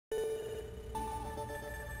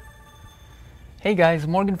Hey guys,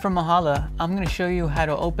 Morgan from Mahalo. I'm going to show you how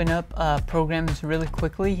to open up programs really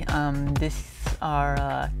quickly. These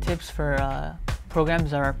are tips for programs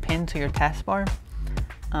that are pinned to your taskbar.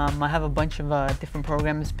 I have a bunch of different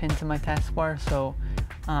programs pinned to my taskbar, so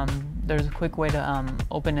there's a quick way to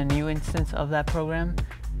open a new instance of that program,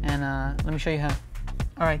 and let me show you how.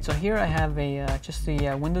 Alright, so here I have just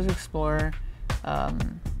the Windows Explorer,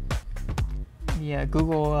 the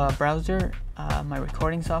Google browser, my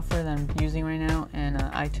recording software that I'm using right now, and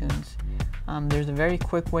iTunes. There's a very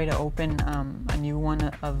quick way to open a new one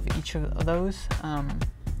of each of those.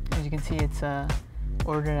 As you can see, it's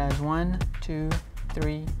ordered as 1, 2,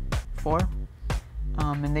 3, 4,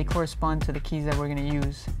 and they correspond to the keys that we're going to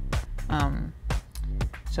use.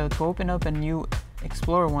 So to open up a new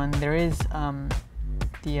Explorer one, there is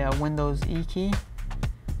the Windows E key,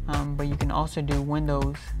 but you can also do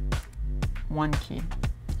Windows 1 key,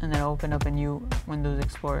 and then open up a new Windows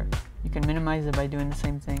Explorer. You can minimize it by doing the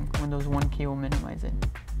same thing. Windows 1 key will minimize it.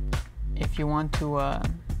 If you want to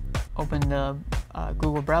open the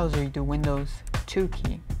Google browser, you do Windows 2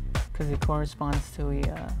 key, because it corresponds to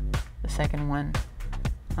the second one.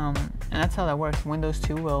 And that's how that works. Windows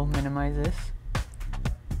 2 will minimize this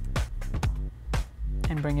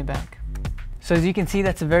and bring it back. So as you can see,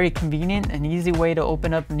 that's a very convenient and easy way to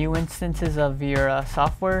open up new instances of your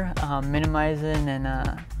software, minimize it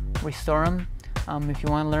and restore them. If you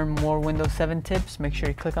want to learn more Windows 7 tips, make sure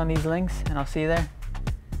you click on these links, and I'll see you there.